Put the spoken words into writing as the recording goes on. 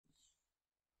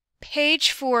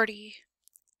Page 40.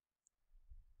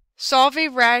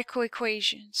 Solving radical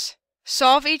equations.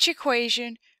 Solve each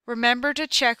equation. Remember to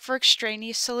check for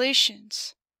extraneous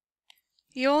solutions.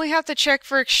 You only have to check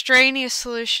for extraneous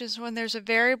solutions when there's a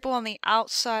variable on the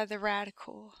outside of the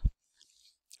radical.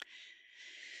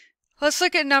 Let's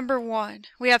look at number 1.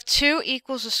 We have 2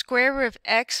 equals the square root of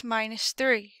x minus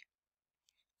 3.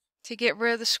 To get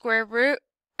rid of the square root,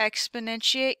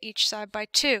 exponentiate each side by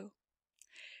 2.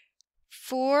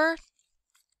 4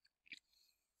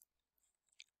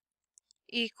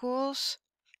 equals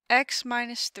x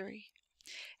minus 3.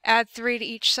 Add 3 to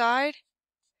each side.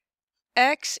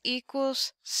 X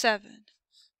equals 7.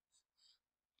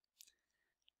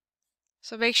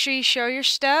 So make sure you show your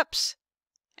steps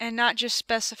and not just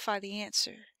specify the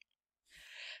answer.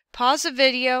 Pause the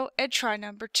video and try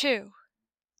number 2.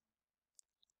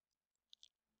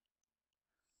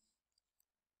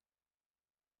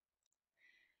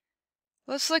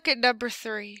 Let's look at number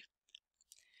 3.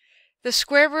 The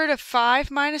square root of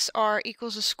 5 minus r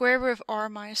equals the square root of r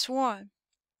minus 1.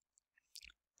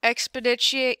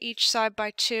 Exponentiate each side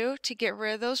by 2 to get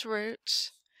rid of those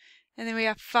roots. And then we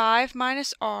have 5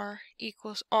 minus r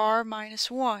equals r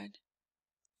minus 1.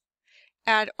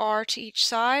 Add r to each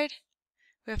side.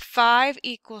 We have 5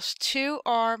 equals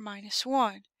 2r minus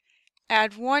 1.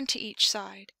 Add 1 to each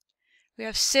side. We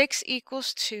have 6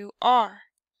 equals 2r.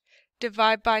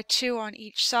 Divide by 2 on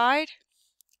each side.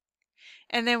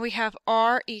 And then we have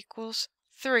r equals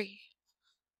 3.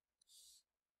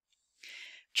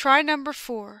 Try number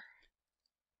 4.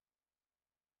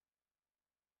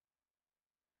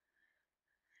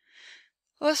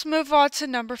 Let's move on to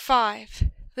number 5.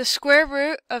 The square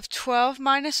root of 12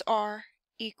 minus r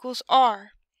equals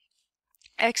r.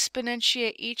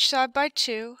 Exponentiate each side by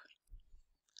 2.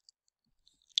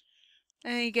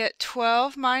 And then you get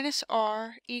 12 minus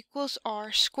r equals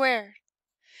r squared.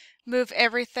 Move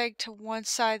everything to one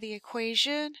side of the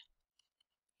equation.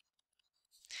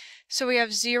 So we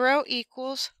have 0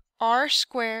 equals r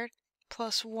squared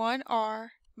plus 1r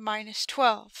minus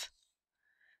 12.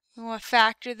 We want to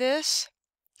factor this.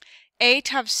 A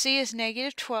times c is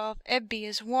negative 12 and b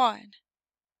is 1.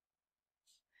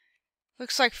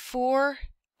 Looks like 4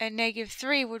 and negative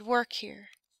 3 would work here.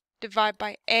 Divide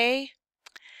by a,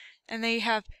 and then you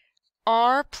have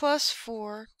r plus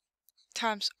 4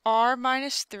 times r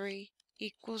minus 3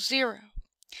 equals 0.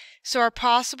 So our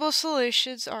possible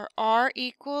solutions are r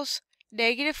equals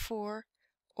negative 4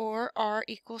 or r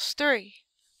equals 3.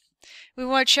 We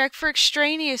want to check for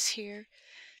extraneous here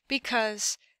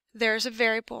because there's a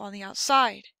variable on the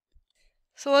outside.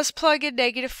 So let's plug in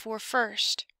negative 4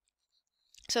 first.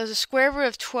 So the square root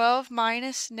of 12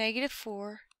 minus negative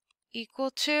 4 equal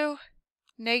to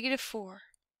negative 4.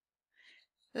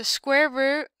 The square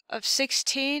root of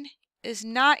 16 is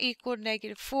not equal to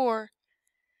negative 4.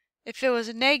 If it was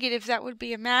a negative, that would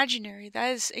be imaginary. That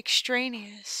is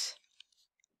extraneous.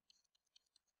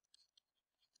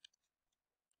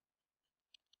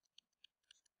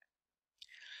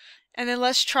 And then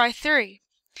let's try 3.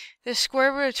 The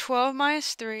square root of 12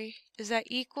 minus 3, is that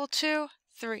equal to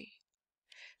 3?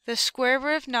 The square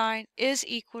root of 9 is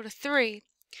equal to 3,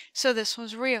 so this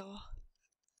one's real.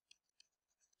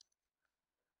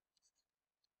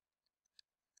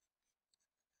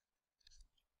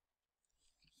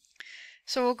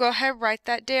 So we'll go ahead and write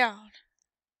that down.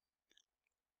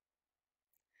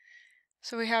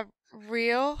 So we have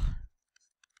real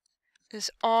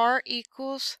is r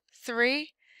equals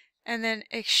 3, and then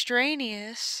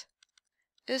extraneous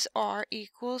is r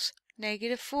equals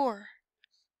negative 4.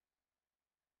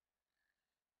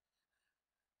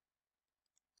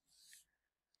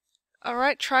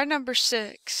 Alright, try number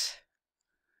 6.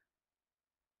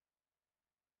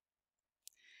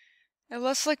 And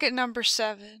let's look at number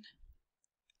 7.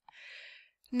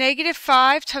 Negative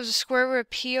 5 times the square root of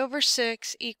p over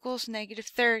 6 equals negative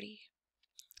 30.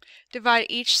 Divide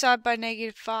each side by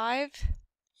negative 5.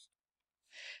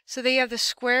 So they have the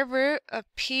square root of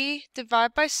p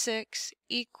divided by 6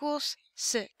 equals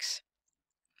 6.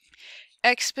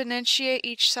 Exponentiate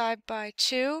each side by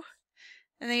 2.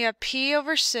 And then you have p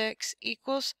over 6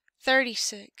 equals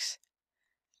 36.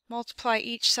 Multiply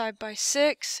each side by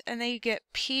 6, and then you get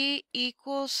p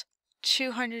equals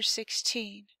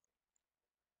 216.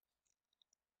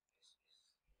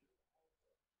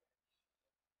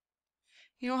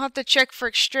 You don't have to check for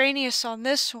extraneous on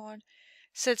this one,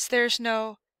 since there's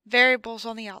no variables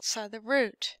on the outside of the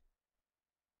root.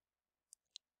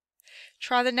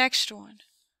 Try the next one.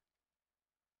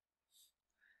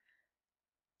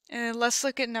 And then let's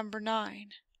look at number 9.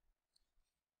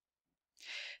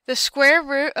 The square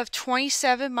root of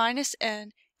 27 minus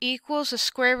n equals the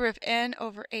square root of n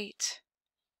over 8.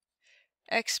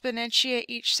 Exponentiate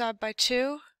each side by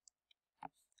 2.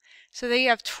 So there you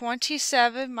have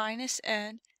 27 minus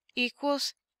n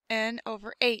equals n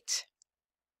over 8.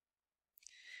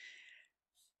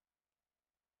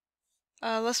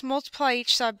 Let's multiply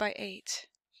each side by 8.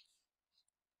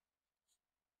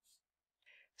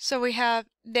 So we have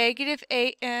negative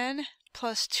 8n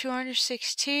plus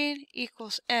 216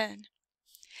 equals n.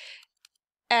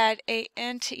 Add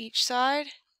 8n to each side.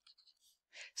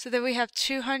 So then we have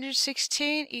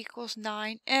 216 equals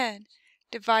 9n.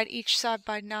 Divide each side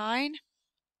by 9.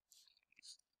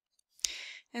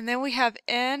 And then we have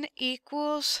n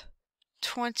equals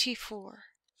 24.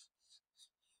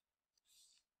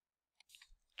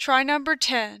 Try number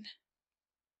 10.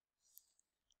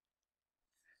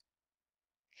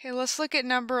 Okay, let's look at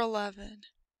number 11.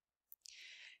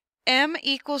 M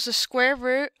equals the square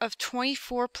root of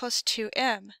 24 plus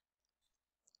 2m.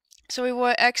 So we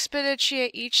will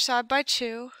exponentiate each side by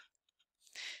 2.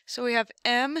 So we have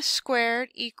m squared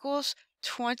equals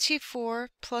 24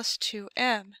 plus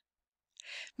 2m.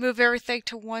 Move everything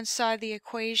to one side of the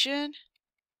equation.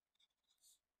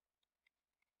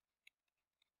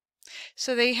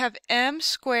 So they have m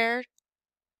squared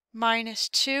minus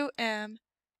 2m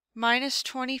minus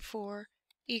 24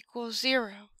 equals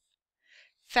 0.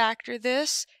 Factor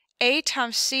this. A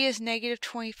times c is negative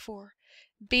 24.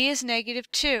 B is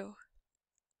negative 2.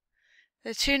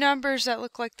 The two numbers that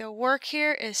look like they'll work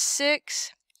here is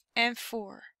 6 and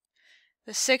 4.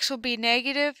 The 6 will be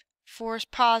negative, 4 is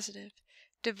positive.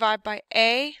 Divide by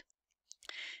A.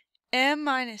 M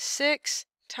minus 6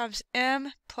 times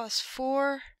m plus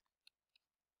 4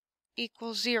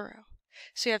 equals 0.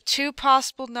 So you have two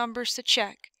possible numbers to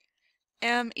check.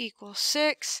 M equals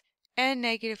 6 and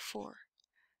negative 4.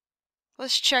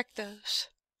 Let's check those.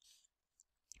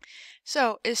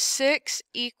 So is 6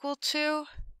 equal to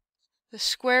the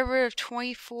square root of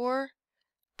 24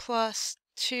 plus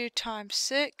 2 times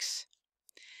 6?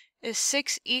 Is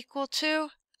 6 equal to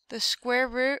the square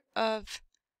root of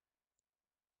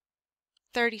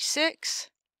 36?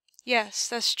 Yes,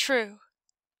 that's true.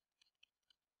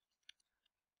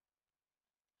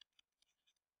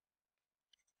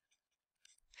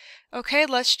 Okay,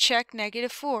 let's check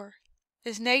negative 4.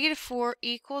 Is negative 4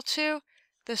 equal to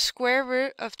the square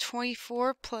root of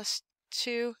 24 plus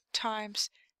 2 times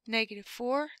negative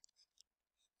 4?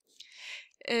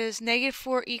 Is negative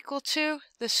 4 equal to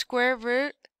the square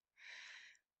root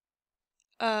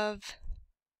of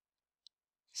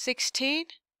 16?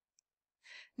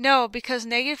 No, because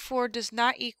negative 4 does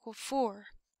not equal 4.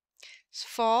 It's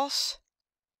false.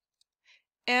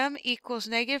 M equals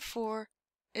negative 4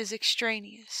 is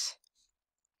extraneous.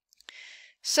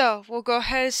 So we'll go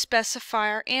ahead and specify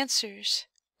our answers.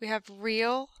 We have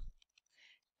real,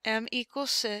 m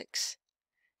equals 6,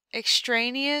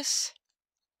 extraneous,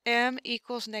 m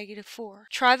equals negative 4.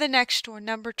 Try the next one,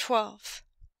 number 12.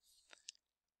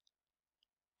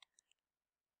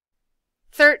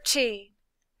 13.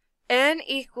 N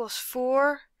equals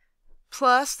 4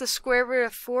 plus the square root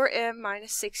of 4m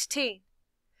minus 16.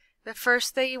 The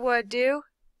first thing you want to do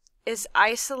is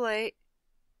isolate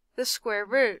the square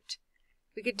root.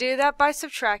 We could do that by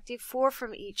subtracting 4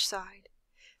 from each side.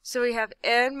 So we have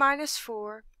n minus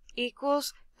 4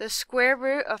 equals the square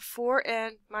root of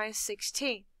 4n minus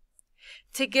 16.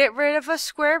 To get rid of a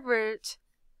square root,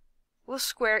 we'll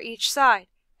square each side.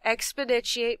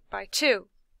 Exponentiate by 2.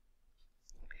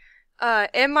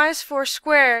 N minus 4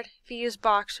 squared, if you use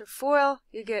box or FOIL,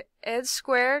 you get n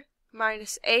squared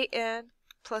minus 8n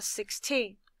plus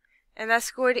 16. And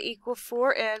that's going to equal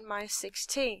 4n minus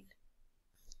 16.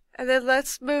 And then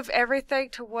let's move everything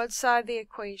to one side of the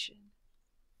equation.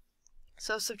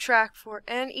 So subtract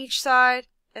 4n each side,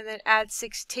 and then add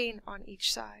 16 on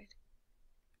each side.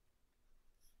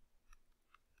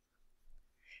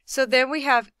 So then we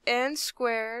have n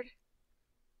squared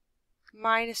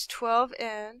minus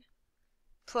 12n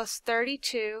plus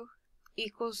 32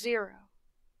 equals 0.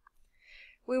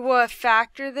 We will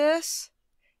factor this.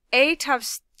 A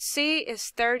times c is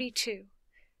 32.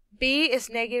 B is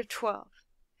negative 12.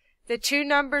 The two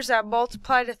numbers that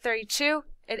multiply to 32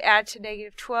 and add to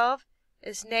negative 12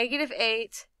 is negative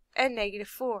 8 and negative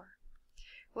 4.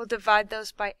 We'll divide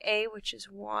those by A, which is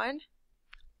 1.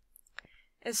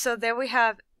 And so then we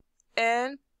have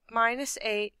n minus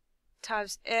 8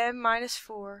 times n minus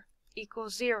 4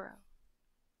 equals 0.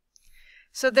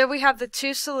 So then we have the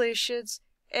two solutions,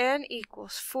 n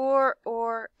equals 4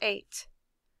 or 8.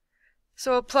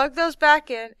 So we'll plug those back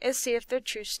in and see if they're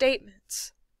true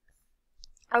statements.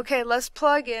 Okay, let's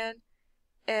plug in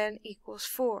n equals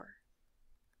 4.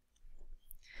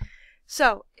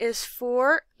 So, is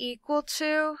 4 equal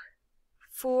to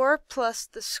 4 plus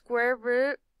the square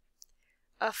root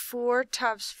of 4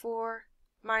 times 4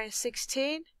 minus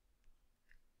 16?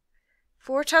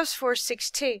 4 times 4 is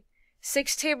 16.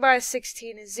 16 minus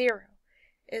 16 is 0.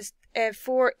 And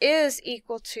 4 is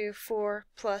equal to 4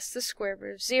 plus the square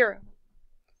root of 0.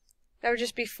 That would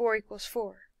just be 4 equals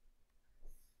 4.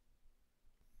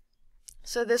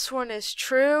 So this one is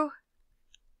true.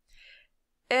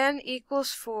 N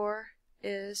equals 4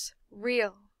 is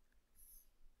real.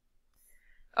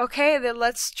 Okay, then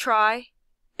let's try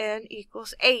N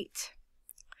equals 8.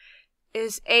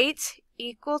 Is 8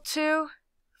 equal to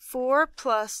 4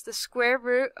 plus the square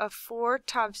root of 4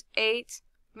 times 8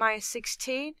 minus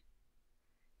 16?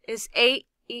 Is 8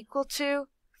 equal to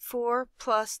 4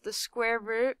 plus the square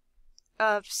root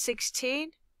of 16?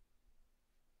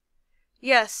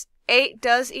 Yes, 8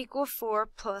 does equal 4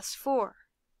 plus 4.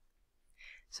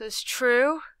 So it's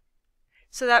true.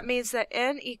 So that means that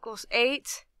N equals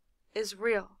 8 is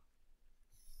real.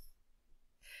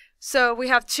 So we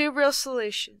have two real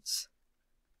solutions.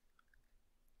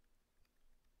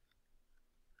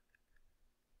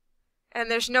 And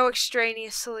there's no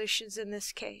extraneous solutions in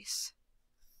this case.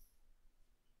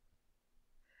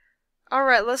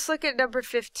 Alright, let's look at number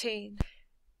 15.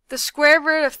 The square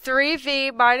root of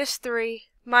 3v minus 3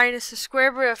 minus the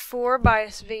square root of 4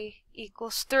 minus v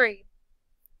equals 3.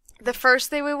 The first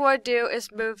thing we want to do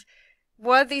is move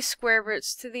one of these square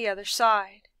roots to the other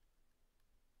side.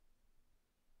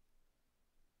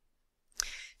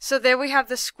 So then we have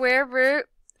the square root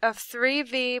of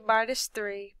 3v minus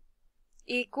 3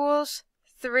 equals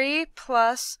 3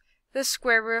 plus the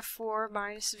square root of 4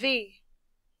 minus v.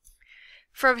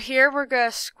 From here, we're going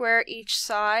to square each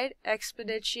side,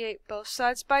 exponentiate both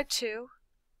sides by 2.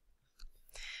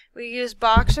 We use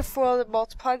box or FOIL to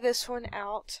multiply this one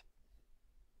out.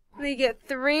 We get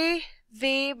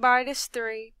 3v minus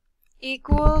 3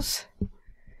 equals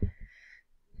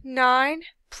 9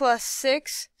 plus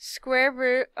 6 square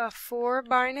root of 4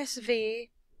 minus v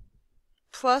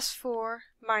plus 4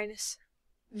 minus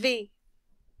v.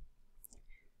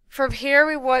 From here,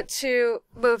 we want to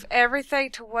move everything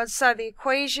to one side of the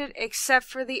equation except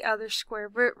for the other square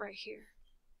root right here.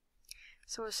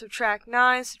 So we'll subtract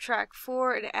 9, subtract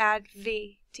 4, and add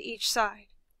v to each side.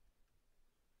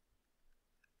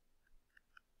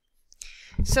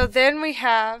 So then we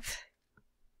have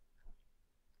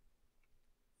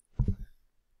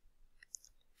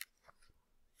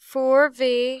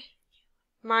 4v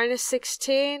minus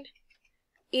 16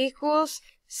 equals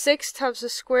 6 times the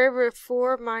square root of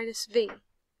 4 minus v.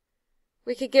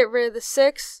 We could get rid of the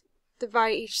 6,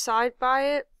 divide each side by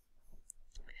it.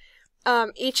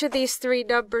 Each of these three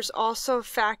numbers also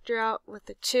factor out with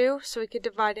a 2, so we could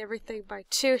divide everything by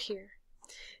 2 here.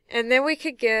 And then we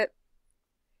could get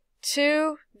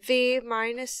 2v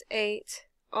minus 8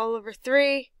 all over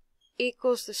 3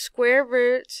 equals the square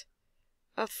root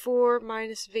of 4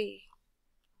 minus v.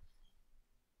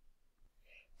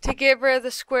 To get rid of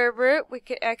the square root, we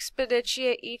could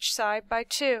exponentiate each side by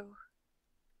 2.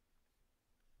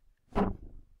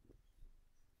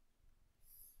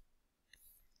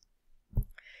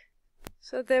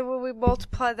 So then when we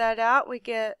multiply that out, we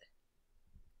get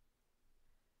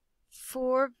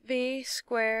 4v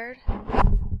squared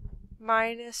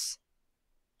minus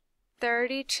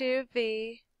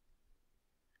 32v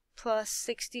plus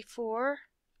 64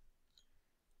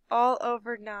 all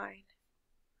over 9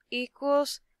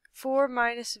 equals 4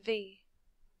 minus v.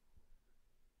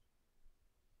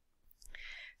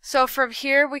 So from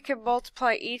here we can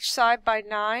multiply each side by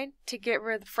 9 to get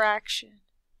rid of the fraction.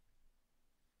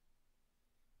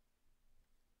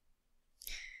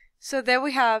 So then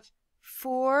we have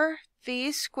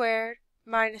 4v squared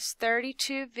minus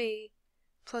 32v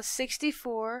plus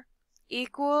 64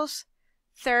 equals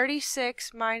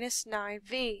 36 minus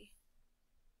 9v.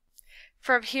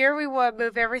 From here we want to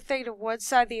move everything to one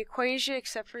side of the equation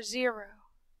except for 0.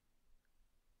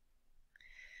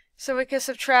 So we can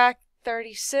subtract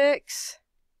 36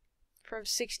 from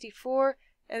 64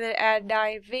 and then add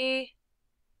 9v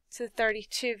to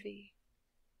 32v.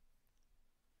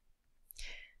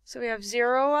 So we have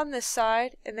 0 on this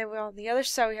side, and then on the other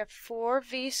side we have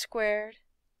 4v squared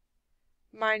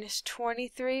minus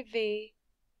 23v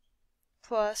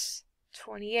plus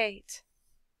 28.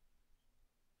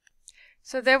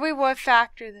 So then we want to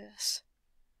factor this.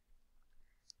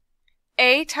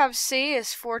 A times C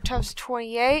is 4 times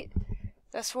 28,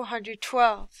 that's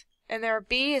 112. And our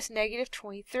B is negative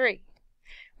 23.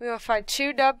 We will find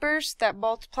two numbers that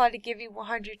multiply to give you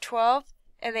 112,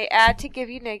 and they add to give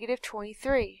you negative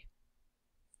 23.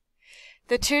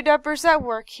 The two numbers that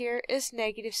work here is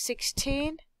negative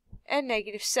 16 and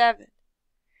negative 7.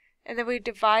 And then we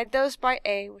divide those by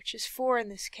a, which is 4 in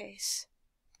this case.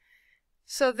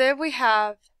 So then we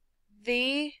have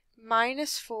v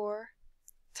minus 4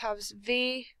 times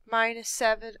v minus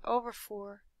 7 over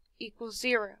 4 equals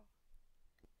 0.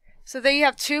 So then you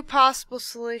have two possible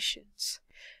solutions.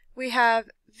 We have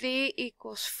v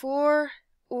equals 4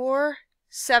 or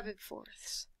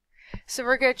 7/4. So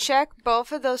we're going to check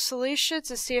both of those solutions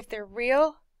and see if they're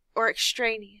real or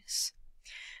extraneous.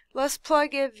 Let's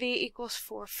plug in v equals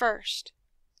 4 first.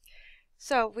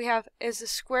 So we have is the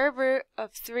square root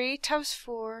of 3 times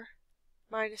 4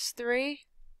 minus 3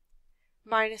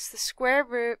 minus the square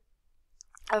root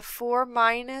of 4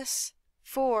 minus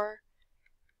 4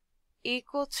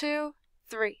 equal to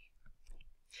 3.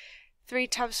 3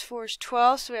 times 4 is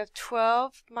 12, so we have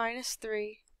 12 minus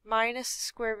 3 minus the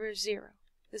square root of 0.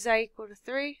 Is that equal to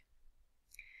 3?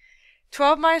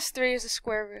 12 minus 3 is the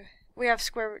square root. We have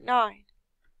square root 9.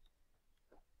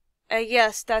 And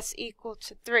yes, that's equal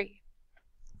to 3.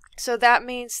 So that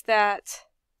means that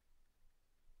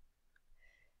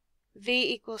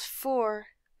v equals 4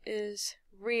 is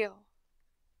real.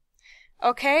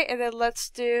 Okay, and then let's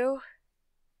do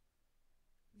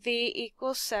v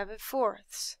equals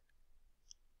 7/4.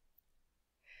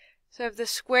 So if the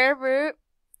square root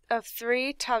of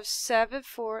 3 times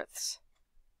 7/4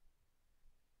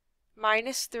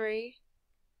 minus 3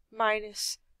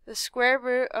 minus the square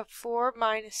root of 4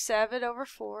 minus 7 over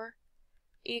 4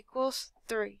 equals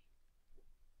 3.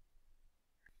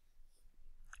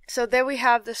 So then we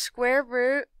have the square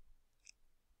root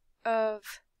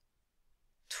of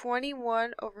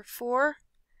 21 over 4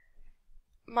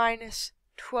 minus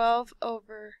 12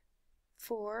 over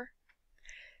 4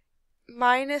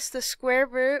 minus the square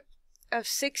root of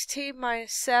 16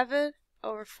 minus 7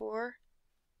 over 4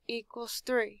 equals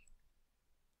 3.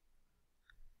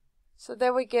 So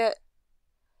then we get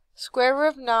square root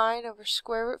of 9 over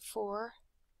square root 4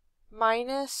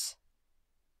 minus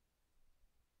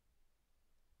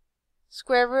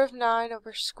square root of 9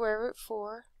 over square root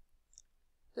 4.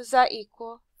 Does that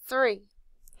equal 3?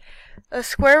 The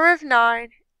square root of 9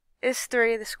 is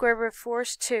 3. The square root of 4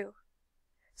 is 2.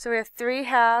 So we have 3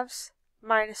 halves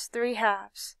minus 3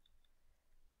 halves.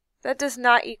 That does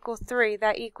not equal 3.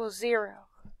 That equals 0.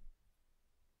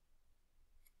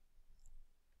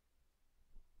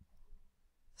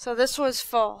 So this was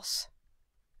false.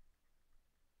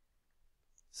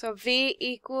 So v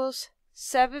equals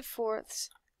 7/4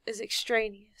 is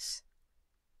extraneous.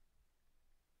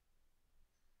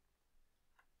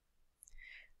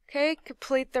 Okay,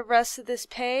 complete the rest of this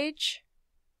page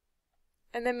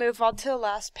and then move on to the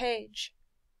last page.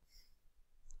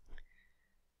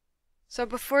 So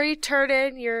before you turn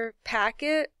in your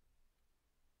packet,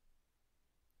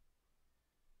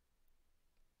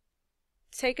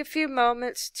 take a few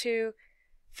moments to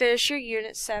finish your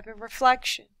Unit 7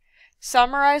 reflection.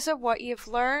 Summarize of what you've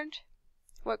learned.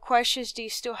 What questions do you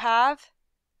still have?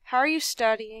 How are you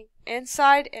studying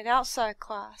inside and outside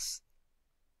class?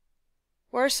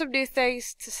 What are some new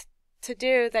things to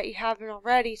do that you haven't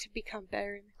already to become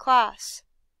better in the class?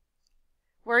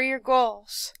 What are your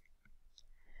goals?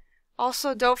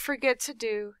 Also, don't forget to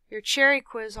do your cherry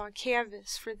quiz on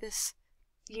Canvas for this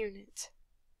unit.